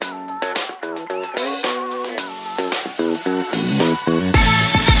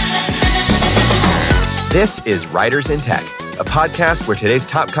This is Writers in Tech, a podcast where today's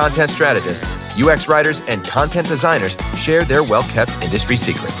top content strategists, UX writers, and content designers share their well-kept industry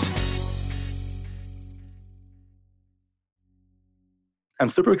secrets. I'm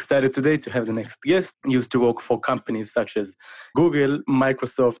super excited today to have the next guest. He used to work for companies such as Google,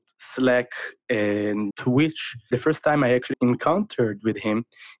 Microsoft, Slack, and Twitch. The first time I actually encountered with him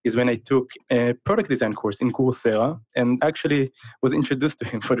is when I took a product design course in Coursera and actually was introduced to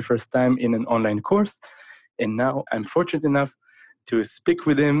him for the first time in an online course. And now I'm fortunate enough to speak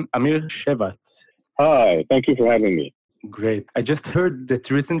with him, Amir Shevat. Hi, thank you for having me. Great. I just heard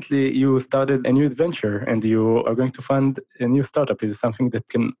that recently you started a new adventure and you are going to fund a new startup. Is it something that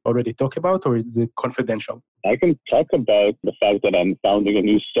can already talk about, or is it confidential? I can talk about the fact that I'm founding a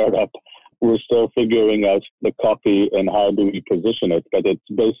new startup. We're still figuring out the copy and how do we position it, but it's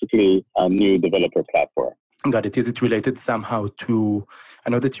basically a new developer platform. Got it. Is it related somehow to, I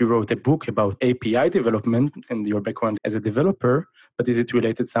know that you wrote a book about API development and your background as a developer, but is it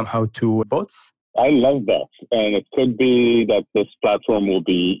related somehow to bots? I love bots, and it could be that this platform will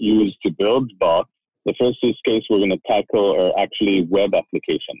be used to build bots. The first use case we're going to tackle are actually web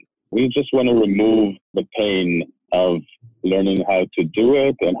applications. We just want to remove the pain of learning how to do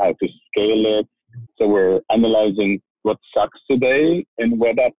it and how to scale it. So we're analyzing what sucks today in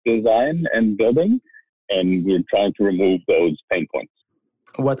web app design and building, and we're trying to remove those pain points.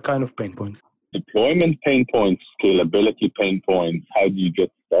 What kind of pain points? Deployment pain points, scalability pain points, how do you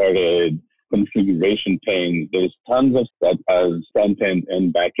get started, configuration pain. There's tons of stuff as front-end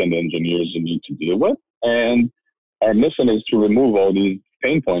and back-end engineers you need to deal with. And our mission is to remove all these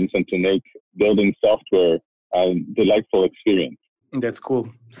pain points and to make building software a delightful experience. That's cool.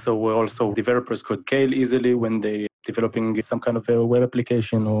 So also developers could scale easily when they're developing some kind of a web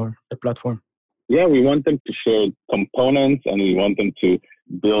application or a platform. Yeah, we want them to share components and we want them to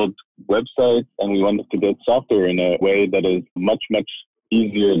build websites and we want them to build software in a way that is much, much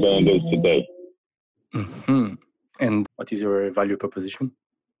easier than it is today. Mm-hmm. And what is your value proposition?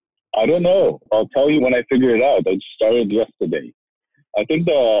 I don't know. I'll tell you when I figure it out. I just started yesterday. I think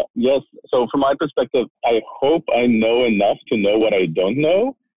so from my perspective, I hope I know enough to know what I don't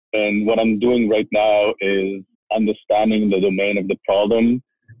know. And what I'm doing right now is understanding the domain of the problem,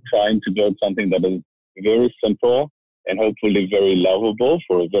 trying to build something that is very simple and hopefully very lovable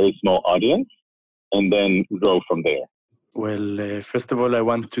for a very small audience, and then grow from there. Well, first of all, I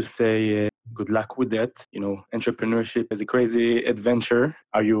want to say good luck with that. You know, entrepreneurship is a crazy adventure.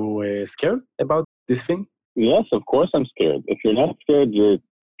 Are you scared about this thing? Yes, of course I'm scared. If you're not scared, you're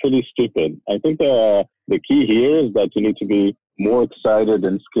pretty stupid. I think the key here is that you need to be more excited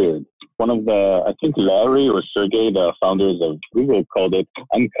than scared. I think Larry or Sergey, the founders of Google, called it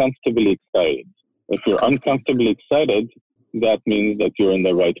uncomfortably excited. If you're uncomfortably excited, that means that you're in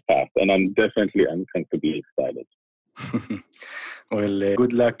the right path. And I'm definitely uncomfortably excited. Well,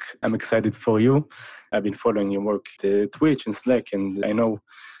 good luck. I'm excited for you. I've been following your work at Twitch and Slack, and I know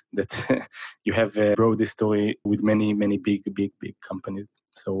that you have a broad history with many, many big companies.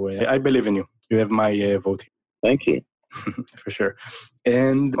 So I believe in you. You have my vote. Thank you. For sure.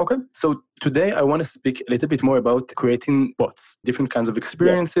 And okay, so today I want to speak a little bit more about creating bots, different kinds of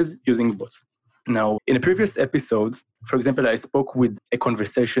experiences using bots. Now, in the previous episodes, for example, I spoke with a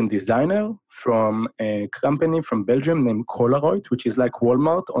conversation designer from a company from Belgium named Polaroid, which is like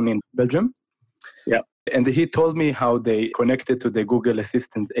Walmart only in Belgium. Yeah. And he told me how they connected to the Google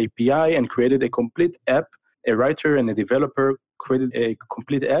Assistant API and created a complete app. A writer and a developer created a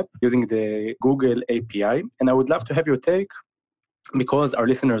complete app using the Google API. And I would love to have your take, because our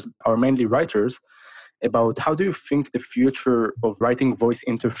listeners are mainly writers, about how do you think the future of writing voice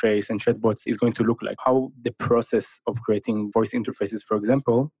interface and chatbots is going to look like? How the process of creating voice interfaces, for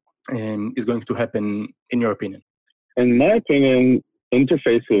example, is going to happen, in your opinion? In my opinion,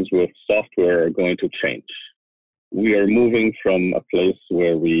 interfaces with software are going to change. We are moving from a place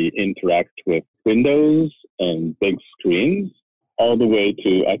where we interact with windows and big screens all the way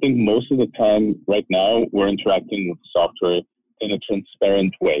to, I think most of the time right now, we're interacting with software in a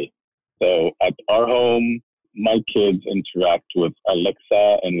transparent way. So at our home, my kids interact with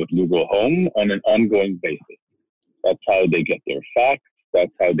Alexa and with Google Home on an ongoing basis. That's how they get their facts.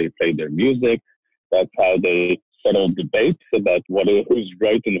 That's how they play their music. That's how they settle debates about who's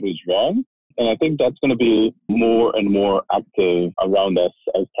right and who's wrong. And I think that's going to be more and more active around us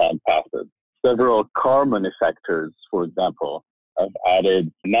as time passes. Several car manufacturers, for example, have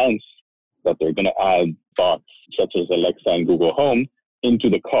announced that they're going to add bots such as Alexa and Google Home into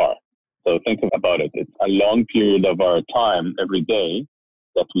the car. So think about it. It's a long period of our time every day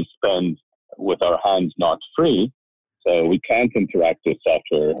that we spend with our hands not free. So we can't interact with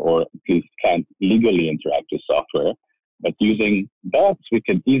software, or at least can't legally interact with software. But using bots, we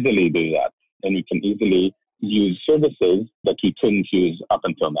can easily do that. And we can easily use services that we couldn't use up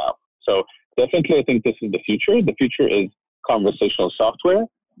until now. So definitely, I think this is the future. The future is conversational software,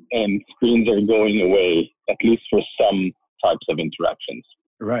 and screens are going away, at least for some types of interactions.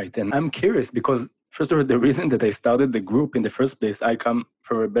 Right. And I'm curious because, first of all, the reason that I started the group in the first place, I come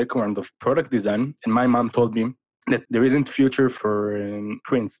from a background of product design, and my mom told me that there isn't future for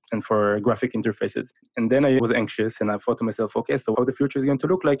screens and for graphic interfaces. And then I was anxious and I thought to myself, okay, so how the future is going to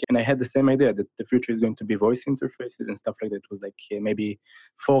look like? And I had the same idea that the future is going to be voice interfaces and stuff like that. It was like maybe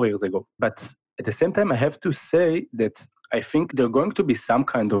 4 years ago. But at the same time, I have to say that I think there are going to be some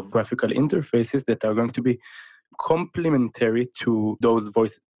kind of graphical interfaces that are going to be complementary to those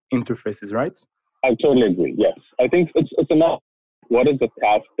voice interfaces, right? I totally agree. Yes. I think it's enough. What is the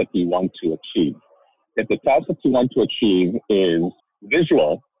task that you want to achieve? If the task that you want to achieve is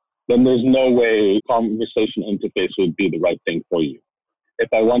visual, then there's no way conversation interface would be the right thing for you. If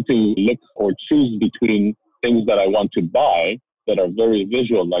I want to look or choose between things that I want to buy that are very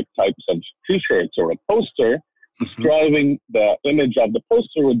visual, like types of t-shirts or a poster, describing the image of the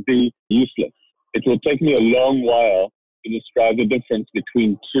poster would be useless. It will take me a long while to describe the difference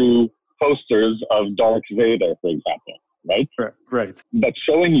between two posters of Darth Vader, for example. Right? Right. But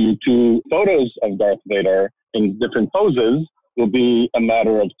showing you two photos of Darth Vader in different poses will be a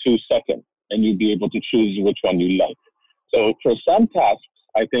matter of 2 seconds, and you'll be able to choose which one you like. So for some tasks,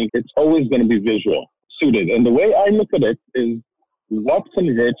 I think it's always going to be visual suited. And the way I look at it is what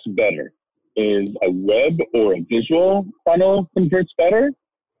converts better? Is a web or a visual funnel converts better?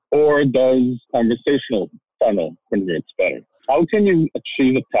 Or does conversational funnel converts better? How can you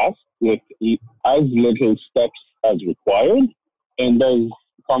achieve a task with as little steps as required, and does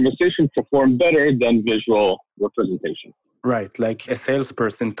conversation perform better than visual representation? Right, like a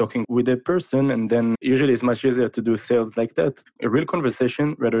salesperson talking with a person, and then usually it's much easier to do sales like that, a real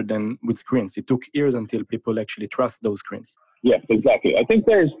conversation rather than with screens. It took years until people actually trust those screens. Yes, exactly. I think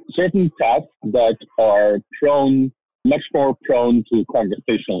there's certain tasks that are much more prone to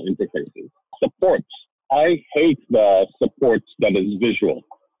conversational interfaces. Support. I hate the support that is visual,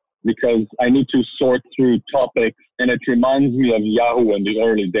 because I need to sort through topics, and it reminds me of Yahoo in the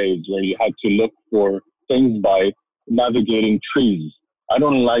early days where you had to look for things by navigating trees. I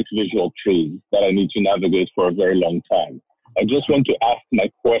don't like visual trees that I need to navigate for a very long time. I just want to ask my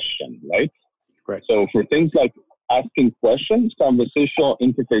question, right? Right. So for things like asking questions, conversational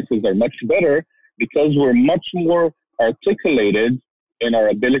interfaces are much better because we're much more articulated in our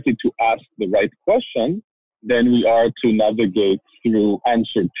ability to ask the right question than we are to navigate through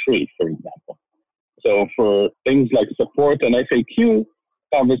answered tree, for example. So for things like support and FAQ,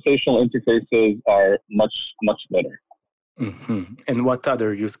 conversational interfaces are much, much better. Mm-hmm. And what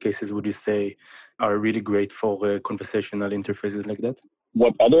other use cases would you say are really great for conversational interfaces like that?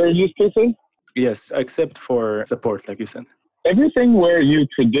 What other use cases? Yes, except for support, like you said. Everything where you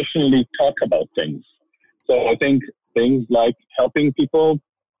traditionally talk about things. So I think things like helping people,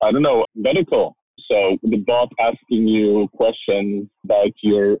 medical. So the bot asking you questions about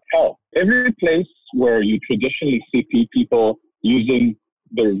your health. Every place where you traditionally see people using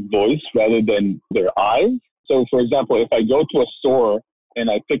their voice rather than their eyes. So for example, if I go to a store and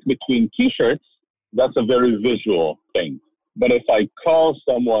I pick between t-shirts, that's a very visual thing. But if I call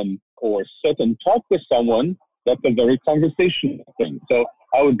someone or sit and talk with someone, that's a very conversational thing. So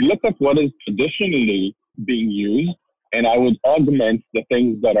I would look at what is traditionally being used, and I would augment the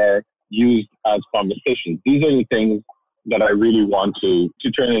things that are used as conversations. These are the things that I really want to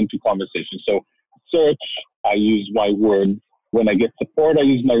turn into conversations. So search, I use my words. When I get support, I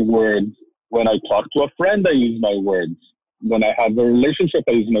use my words. When I talk to a friend, I use my words. When I have a relationship,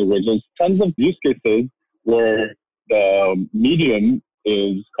 I use my words. There's tons of use cases where the medium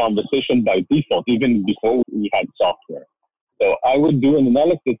is conversation by default, even before we had software. So I would do an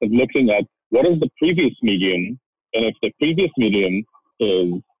analysis of looking at what is the previous medium, and if the previous medium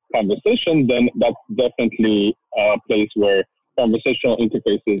is conversation, then that's definitely a place where conversational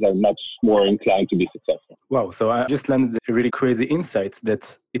interfaces are much more inclined to be successful. Wow, so I just landed a really crazy insight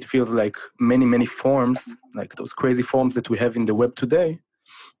that it feels like many, many forms, like those crazy forms that we have in the web today,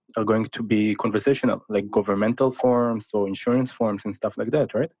 are going to be conversational, like governmental forms or insurance forms and stuff like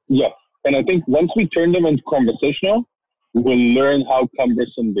that, right? Yes. And I think once we turn them into conversational, we'll learn how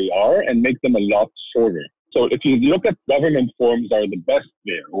cumbersome they are and make them a lot shorter. So if you look at government forms are the best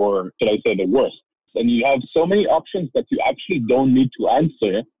there, or should I say the worst, and you have so many options that you actually don't need to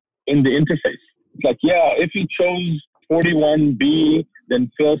answer in the interface. It's like, yeah, if you chose 41B, then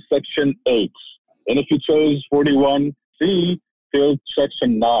fill section 8. And if you chose 41C, field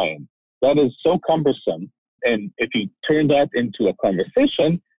section 9. That is so cumbersome. And if you turn that into a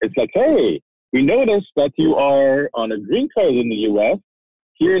conversation, it's like, hey, we noticed that you are on a green card in the US.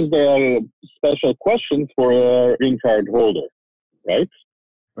 Here's the special questions for a green card holder, right?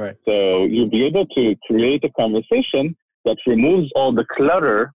 Right. So you'll be able to create a conversation that removes all the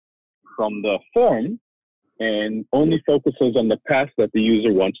clutter from the form and only focuses on the path that the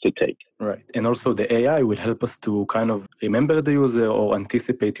user wants to take. Right. And also the AI will help us to kind of remember the user or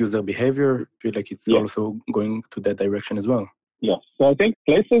anticipate user behavior. I feel like it's also going to that direction as well. Yes. So I think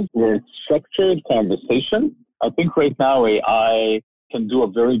places where it's structured conversation, I think right now AI can do a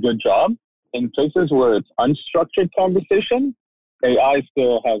very good job. In places where it's unstructured conversation, AI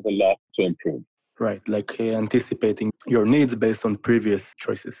still has a lot to improve. Right. Like anticipating your needs based on previous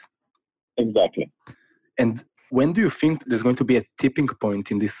choices. Exactly. And when do you think there's going to be a tipping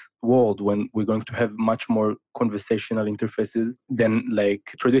point in this world when we're going to have much more conversational interfaces than like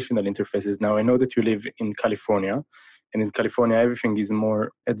traditional interfaces? Now, I know that you live in California, and in California, everything is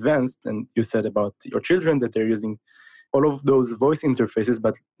more advanced. And you said about your children that they're using all of those voice interfaces.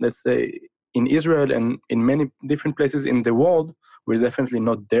 But let's say in Israel and in many different places in the world, we're definitely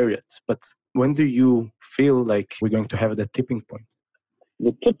not there yet. But when do you feel like we're going to have that tipping point?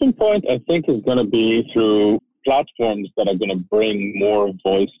 The tipping point, I think, is going to be through platforms that are going to bring more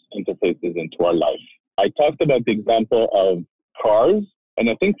voice interfaces into our life. I talked about the example of cars, and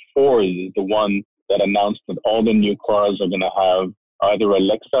I think Ford is the one that announced that all the new cars are going to have either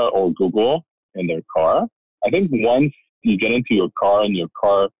Alexa or Google in their car. I think once you get into your car and your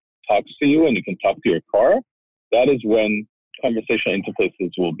car talks to you and you can talk to your car, that is when conversation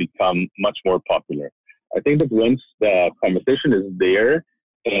interfaces will become much more popular. I think that once the conversation is there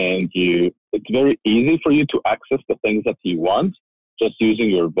and it's very easy for you to access the things that you want just using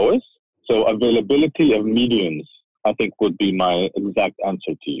your voice. So availability of mediums, I think, would be my exact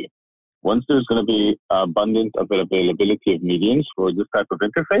answer to you. Once there's going to be abundant availability of mediums for this type of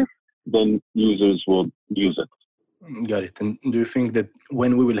interface, then users will use it. Got it. And do you think that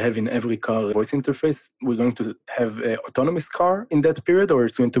when we will have in every car a voice interface, we're going to have an autonomous car in that period, or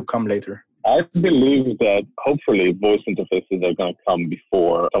it's going to come later? I believe that hopefully voice interfaces are going to come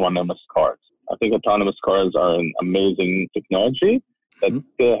before autonomous cars. I think autonomous cars are an amazing technology that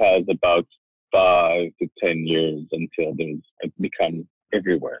still has about 5 to 10 years until it becomes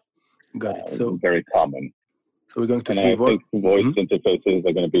everywhere. Got it. So very common. So we're going to and see I think voice interfaces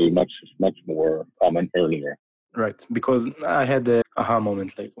are going to be much more common earlier. Right, because I had the aha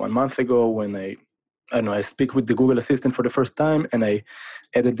moment like 1 month ago when I speak with the Google Assistant for the first time, and I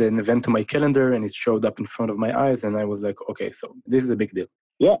added an event to my calendar and it showed up in front of my eyes, and I was like, okay, so this is a big deal.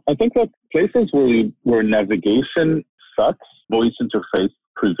 Yeah, I think that places where navigation sucks, voice interface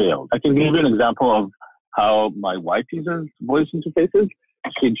prevails. I can give you an example of how my wife uses voice interfaces.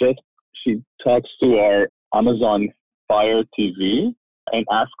 She talks to our Amazon Fire TV and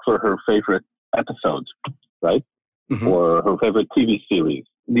asks for her favorite episodes, right? Or her favorite TV series.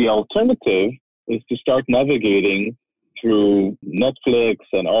 The alternative is to start navigating through Netflix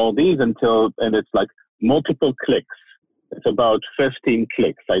and all these and it's like multiple clicks. It's about 15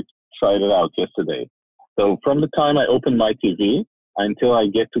 clicks. I tried it out yesterday. So from the time I open my TV until I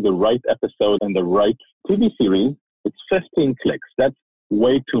get to the right episode and the right TV series, it's 15 clicks. That's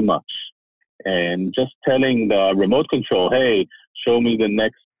way too much. And just telling the remote control, hey, show me the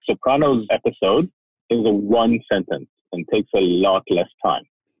next Sopranos episode is a one sentence and takes a lot less time.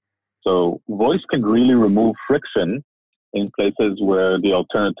 So voice can really remove friction in places where the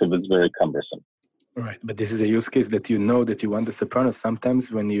alternative is very cumbersome. Right, but this is a use case that you know that you want the Sopranos.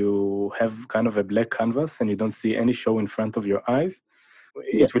 Sometimes when you have kind of a black canvas and you don't see any show in front of your eyes,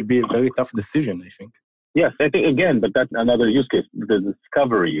 it will be a very tough decision, I think. Yes, I think again, but that's another use case, the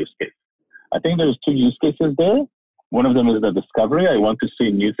discovery use case. I think there's two use cases there. One of them is the discovery. I want to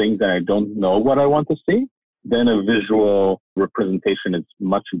see new things and I don't know what I want to see. Then a visual representation is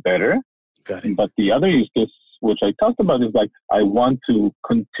much better. Got it. But the other use case, which I talked about, is like I want to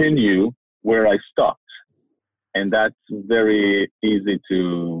continue where I stopped. And that's very easy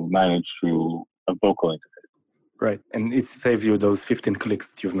to manage through a vocal interface. Right. And it saves you those 15 clicks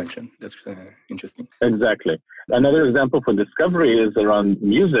that you've mentioned. That's interesting. Exactly. Another example for discovery is around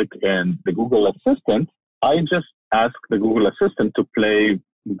music and the Google Assistant. I just ask the Google Assistant to play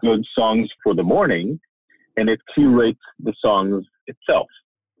good songs for the morning, and it curates the songs itself.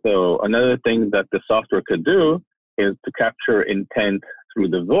 So another thing that the software could do is to capture intent through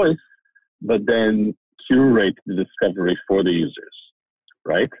the voice, but then curate the discovery for the users,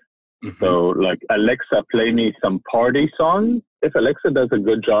 right? So like, Alexa, play me some party songs. If Alexa does a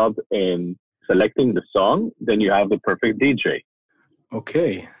good job in selecting the song, then you have the perfect DJ.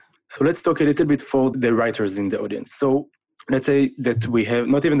 Okay. So let's talk a little bit for the writers in the audience. So let's say that we have,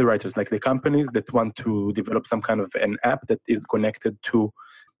 not even the writers, like the companies that want to develop some kind of an app that is connected to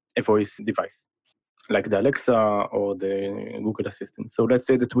a voice device, like the Alexa or the Google Assistant. So let's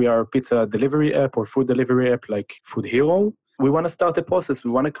say that we are a pizza delivery app or food delivery app like Food Hero. We want to start a process.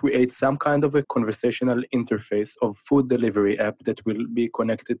 We want to create some kind of a conversational interface of food delivery app that will be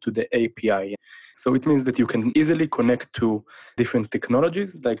connected to the API. So it means that you can easily connect to different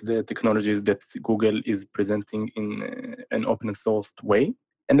technologies, like the technologies that Google is presenting in an open sourced way.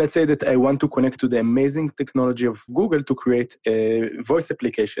 And let's say that I want to connect to the amazing technology of Google to create a voice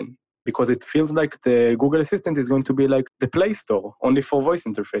application, because it feels like the Google Assistant is going to be like the Play Store, only for voice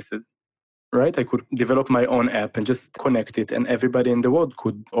interfaces. Right? I could develop my own app and just connect it, and everybody in the world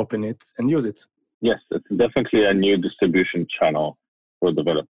could open it and use it. Yes, it's definitely a new distribution channel for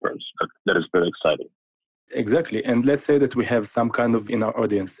developers. That is very exciting. Exactly. And let's say that we have some kind of, in our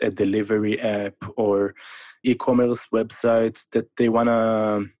audience, a delivery app or e-commerce website that they want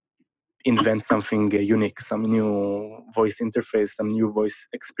to invent something unique, some new voice interface, some new voice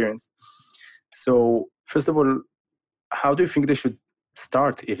experience. So first of all, how do you think they should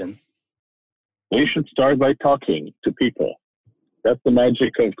start even? We should start by talking to people. That's the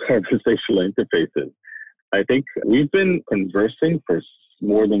magic of conversational interfaces. I think we've been conversing for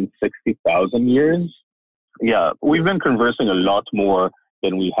more than 60,000 years. Yeah, we've been conversing a lot more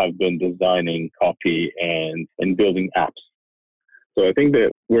than we have been designing copy and building apps. So I think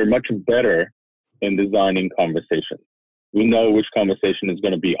that we're much better in designing conversations. We know which conversation is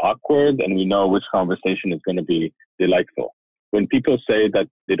going to be awkward, and we know which conversation is going to be delightful. When people say that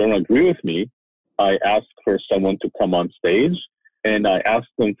they don't agree with me, I ask for someone to come on stage, and I ask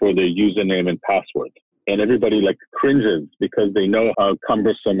them for their username and password. And everybody cringes because they know how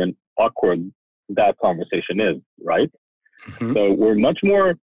cumbersome and awkward that conversation is, right? Mm-hmm. So we're much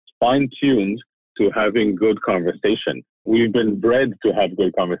more fine-tuned to having good conversation. We've been bred to have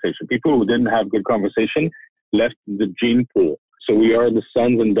good conversation. People who didn't have good conversation left the gene pool. So we are the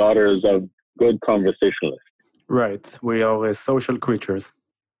sons and daughters of good conversationalists. Right. We are social creatures.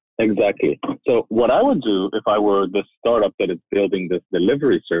 Exactly. So what I would do if I were the startup that is building this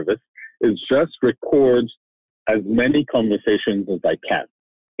delivery service is just record as many conversations as I can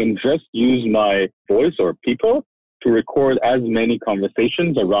and just use my voice or people to record as many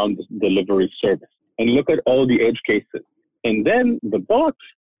conversations around the delivery service and look at all the edge cases. And then the bot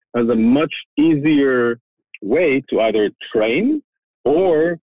has a much easier way to either train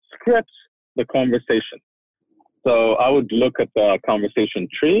or script the conversation. So I would look at the conversation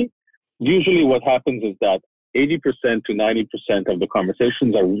tree. Usually what happens is that 80% to 90% of the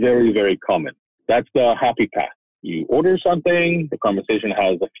conversations are very, very common. That's the happy path. You order something, the conversation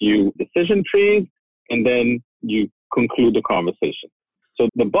has a few decision trees, and then you conclude the conversation. So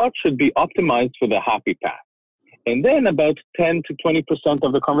the bot should be optimized for the happy path. And then about 10 to 20%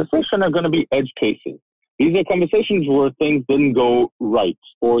 of the conversation are going to be edge cases. These are conversations where things didn't go right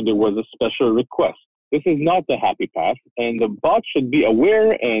or there was a special request. This is not the happy path, and the bot should be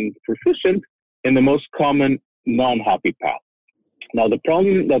aware and proficient in the most common non-happy path. Now, the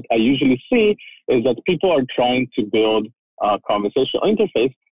problem that I usually see is that people are trying to build a conversational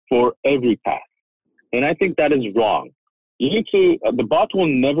interface for every path. And I think that is wrong. You need to, the bot will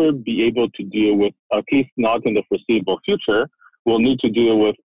never be able to deal with, at least not in the foreseeable future, will need to deal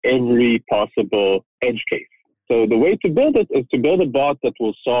with every possible edge case. So the way to build it is to build a bot that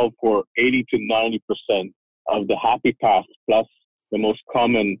will solve for 80 to 90% of the happy path plus the most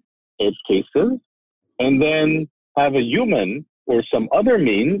common edge cases, and then have a human or some other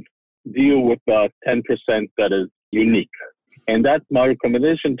means deal with the 10% that is unique. And that's my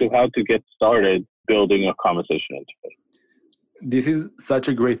recommendation to how to get started building a conversation interface. This is such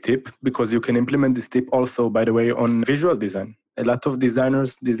a great tip because you can implement this tip also, by the way, on visual design. A lot of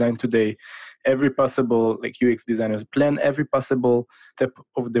designers design today every possible, like UX designers, plan every possible step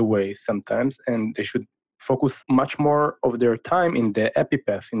of the way sometimes, and they should focus much more of their time in the happy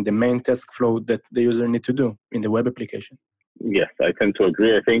path, in the main task flow that the user need to do in the web application. Yes, I tend to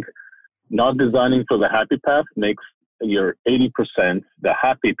agree. I think not designing for the happy path makes your 80%, the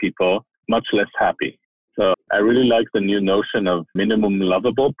happy people, much less happy. So I really like the new notion of minimum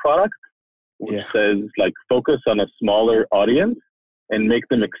lovable product, which says focus on a smaller audience and make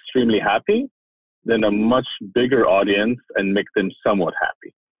them extremely happy, than a much bigger audience and make them somewhat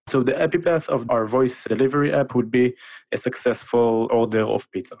happy. So the happy path of our voice delivery app would be a successful order of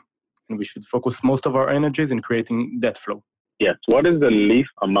pizza. And we should focus most of our energies in creating that flow. Yes. What is the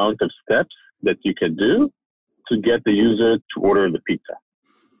least amount of steps that you can do to get the user to order the pizza?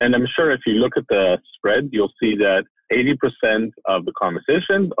 And I'm sure if you look at the spread, you'll see that 80% of the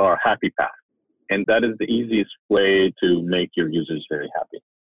conversations are happy path. And that is the easiest way to make your users very happy.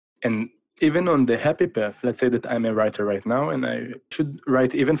 And even on the happy path, let's say that I'm a writer right now, and I should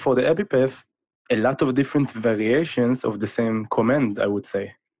write even for the happy path, a lot of different variations of the same command, I would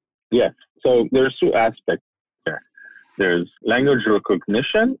say. Yes. So there's two aspects there. There's language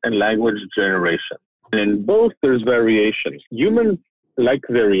recognition and language generation. And in both, there's variations. Humans like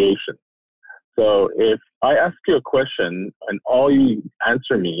variation. So if I ask you a question and all you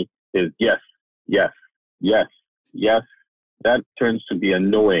answer me is yes, yes, yes, yes, that turns to be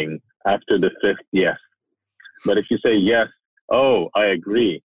annoying after the fifth yes. But if you say yes, oh, I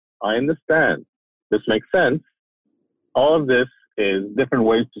agree, I understand, this makes sense, all of this is different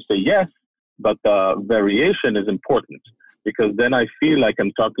ways to say yes, but the variation is important because then I feel like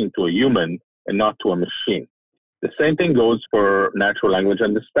I'm talking to a human and not to a machine. The same thing goes for natural language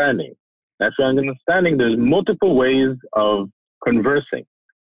understanding. Natural language understanding, there's multiple ways of conversing.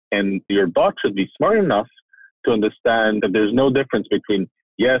 And your bot should be smart enough to understand that there's no difference between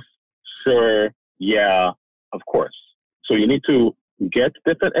yes, sure, yeah, of course. So you need to get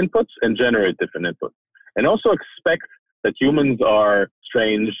different inputs and generate different inputs. And also expect that humans are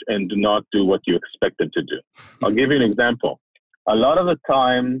strange and do not do what you expect them to do. I'll give you an example. A lot of the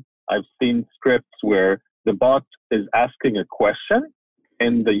time, I've seen scripts where the bot is asking a question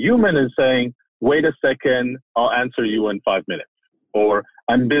and the human is saying, wait a second, I'll answer you in 5 minutes. Or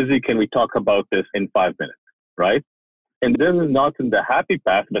I'm busy, can we talk about this in 5 minutes, right? And this is not in the happy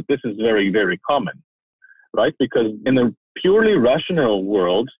path, but this is very, very common, right? Because in a purely rational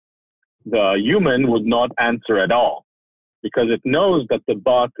world, the human would not answer at all because it knows that the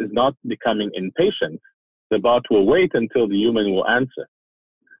bot is not becoming impatient. The bot will wait until the human will answer.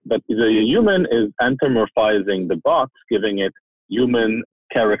 But the human is anthropomorphizing the bot, giving it human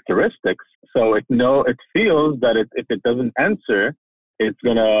characteristics. So it feels that if it doesn't answer, it's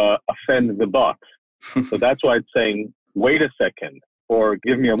going to offend the bot. So that's why it's saying, wait a second, or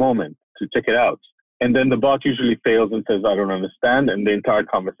give me a moment to check it out. And then the bot usually fails and says, I don't understand, and the entire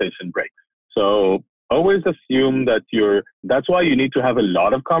conversation breaks. So always assume that that's why you need to have a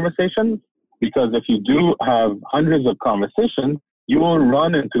lot of conversations, because if you do have hundreds of conversations, you will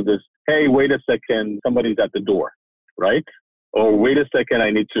run into this, hey, wait a second, somebody's at the door, right? Or wait a second, I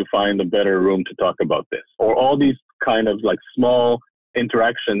need to find a better room to talk about this. Or all these kind of like small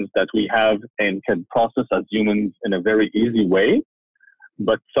interactions that we have and can process as humans in a very easy way,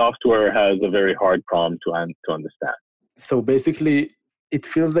 but software has a very hard problem to understand. So basically, it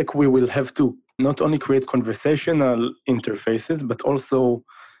feels like we will have to not only create conversational interfaces, but also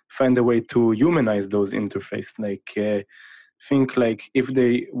find a way to humanize those interfaces. Like, think like if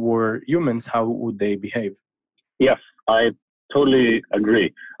they were humans, how would they behave? Yes, I totally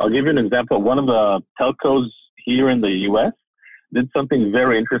agree. I'll give you an example. One of the telcos here in the US did something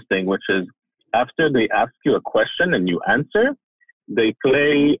very interesting, which is after they ask you a question and you answer, they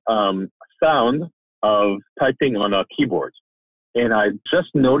play sound of typing on a keyboard. And I just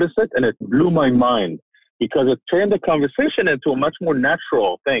noticed it and it blew my mind because it turned the conversation into a much more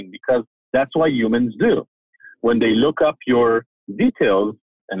natural thing, because that's what humans do. When they look up your details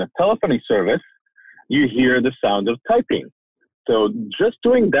in a telephony service, you hear the sound of typing. So just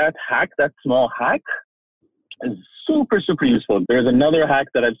doing that small hack is super, super useful. There's another hack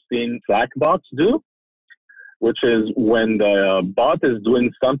that I've seen Slack bots do, which is when the bot is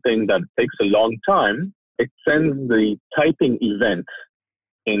doing something that takes a long time, it sends the typing event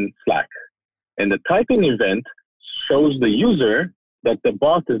in Slack. And the typing event shows the user that the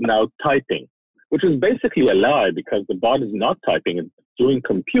bot is now typing, which is basically a lie because the bot is not typing, it's doing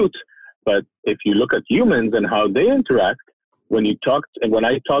compute. But if you look at humans and how they interact, when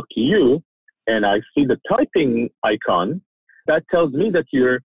I talk to you and I see the typing icon, that tells me that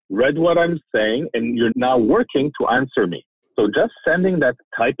you read what I'm saying and you're now working to answer me. So just sending that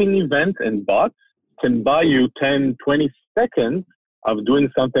typing event in bots can buy you 10, 20 seconds of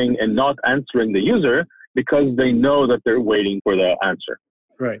doing something and not answering the user because they know that they're waiting for the answer.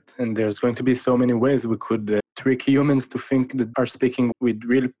 Right. And there's going to be so many ways we could trick humans to think that are speaking with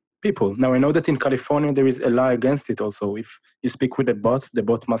real people. Now, I know that in California, there is a law against it also. If you speak with a bot, the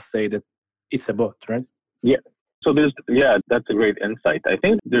bot must say that it's a bot, right? Yeah. So that's a great insight. I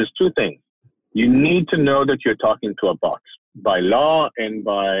think there's two things. You need to know that you're talking to a bot by law and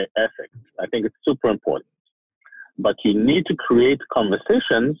by ethics. I think it's super important. But you need to create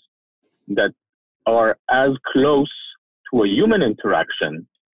conversations that are as close to a human interaction,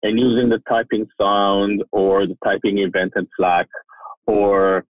 and using the typing sound or the typing event in Slack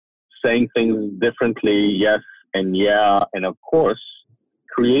or saying things differently, yes and yeah, and of course,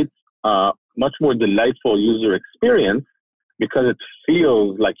 creates a much more delightful user experience because it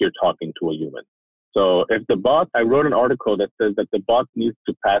feels like you're talking to a human. So if the bot, I wrote an article that says that the bot needs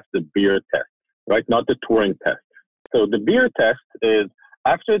to pass the beer test, right? Not the Turing test. So the beer test is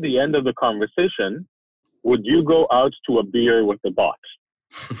after the end of the conversation, would you go out to a beer with the bot?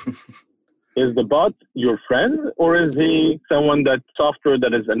 Is the bot your friend, or is he someone that software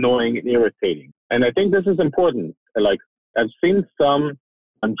that is annoying and irritating? And I think this is important. Like, I've seen some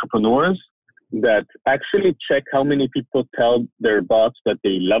entrepreneurs that actually check how many people tell their bots that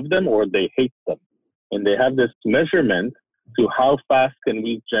they love them or they hate them. And they have this measurement to how fast can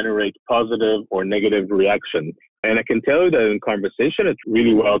we generate positive or negative reactions. And I can tell you that in conversation, it's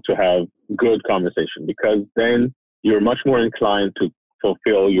really well to have good conversation, because then you're much more inclined to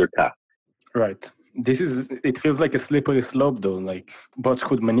fulfill your task. Right. It feels like a slippery slope though. Like bots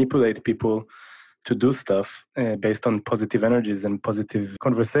could manipulate people to do stuff based on positive energies and positive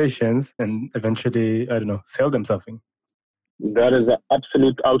conversations and eventually, sell them something. That is an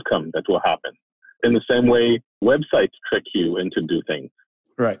absolute outcome that will happen. In the same way, websites trick you into do things.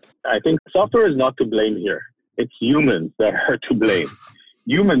 Right. I think software is not to blame here. It's humans that are to blame.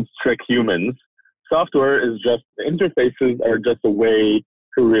 Humans trick humans. Software is just, interfaces are just a way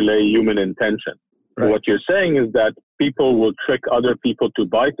to relay human intention. Right. What you're saying is that people will trick other people to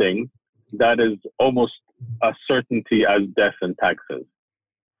buy things. That is almost a certainty as death and taxes.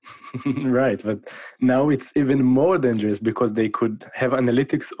 Right. But now it's even more dangerous because they could have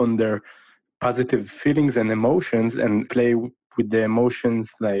analytics on their positive feelings and emotions and play with the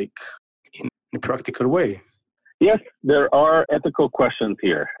emotions like in a practical way. Yes, there are ethical questions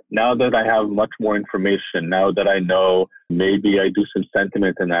here. Now that I have much more information, now that I know, maybe I do some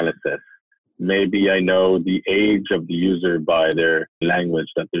sentiment analysis. Maybe I know the age of the user by their language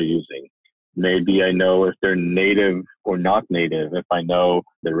that they're using. Maybe I know if they're native or not native, if I know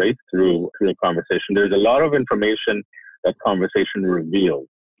the race through the conversation. There's a lot of information that conversation reveals.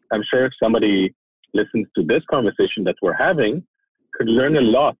 I'm sure if somebody listens to this conversation that we're having, could learn a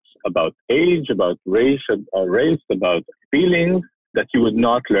lot about age, about race, about feelings that you would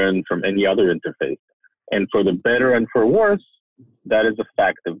not learn from any other interface. And for the better and for worse, that is a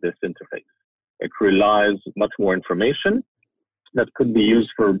fact of this interface. It relies much more information that could be used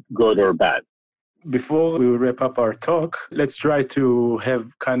for good or bad. Before we wrap up our talk, let's try to have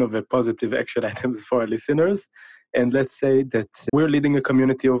kind of a positive action items for our listeners. And let's say that we're leading a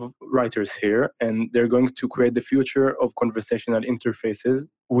community of writers here, and they're going to create the future of conversational interfaces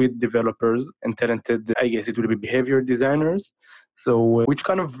with developers and talented, I guess it will be behavior designers. So which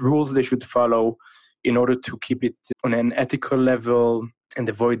kind of rules they should follow in order to keep it on an ethical level and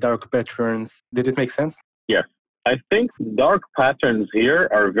avoid dark patterns? Did it make sense? Yes. I think dark patterns here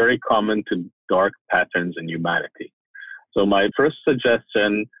are very common to dark patterns in humanity. So my first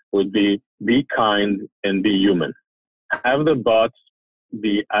suggestion would be kind and be human. Have the bots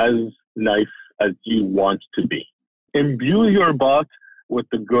be as nice as you want to be. Imbue your bot with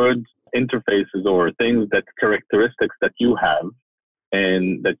the good interfaces or things that characteristics that you have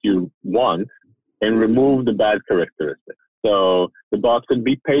and that you want, and remove the bad characteristics. So the bot could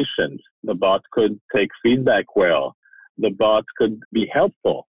be patient. The bot could take feedback well. The bot could be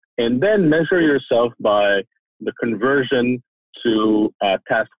helpful. And then measure yourself by the conversion to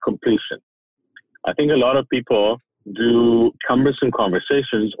task completion. I think a lot of people do cumbersome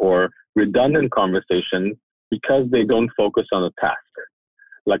conversations or redundant conversations because they don't focus on the task.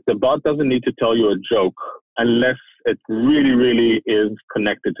 Like the bot doesn't need to tell you a joke unless it really, really is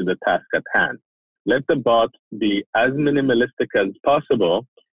connected to the task at hand. Let the bot be as minimalistic as possible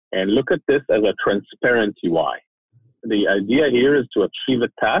and look at this as a transparent UI. The idea here is to achieve a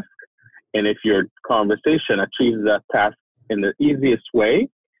task, and if your conversation achieves that task in the easiest way,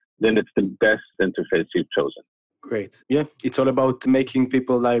 then it's the best interface you've chosen. Great. Yeah, it's all about making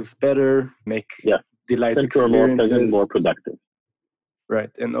people's lives better, delight experiences. More pleasant, more productive.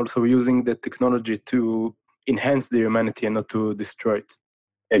 Right, and also using the technology to enhance the humanity and not to destroy it.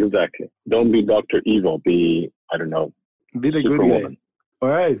 Exactly. Don't be Dr. Evil. Be the good guy. All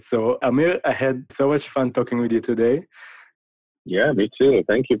right. So, Amir, I had so much fun talking with you today. Yeah, me too.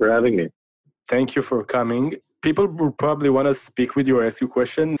 Thank you for having me. Thank you for coming. People will probably want to speak with you or ask you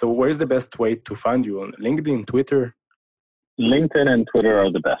questions. So where's the best way to find you? On LinkedIn, Twitter? LinkedIn and Twitter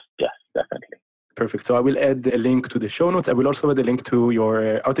are the best. Yes, definitely. Perfect. So I will add a link to the show notes. I will also add a link to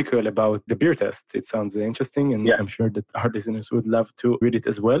your article about the beer test. It sounds interesting, and I'm sure that our listeners would love to read it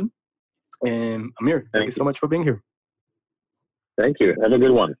as well. Amir, thank you so much for being here. Thank you. Have a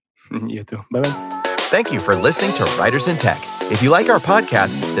good one. You too. Bye-bye. Thank you for listening to Writers in Tech. If you like our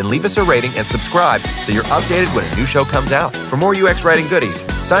podcast, then leave us a rating and subscribe so you're updated when a new show comes out. For more UX writing goodies,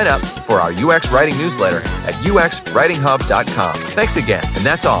 sign up for our UX writing newsletter at uxwritinghub.com. Thanks again, and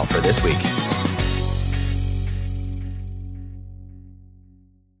that's all for this week.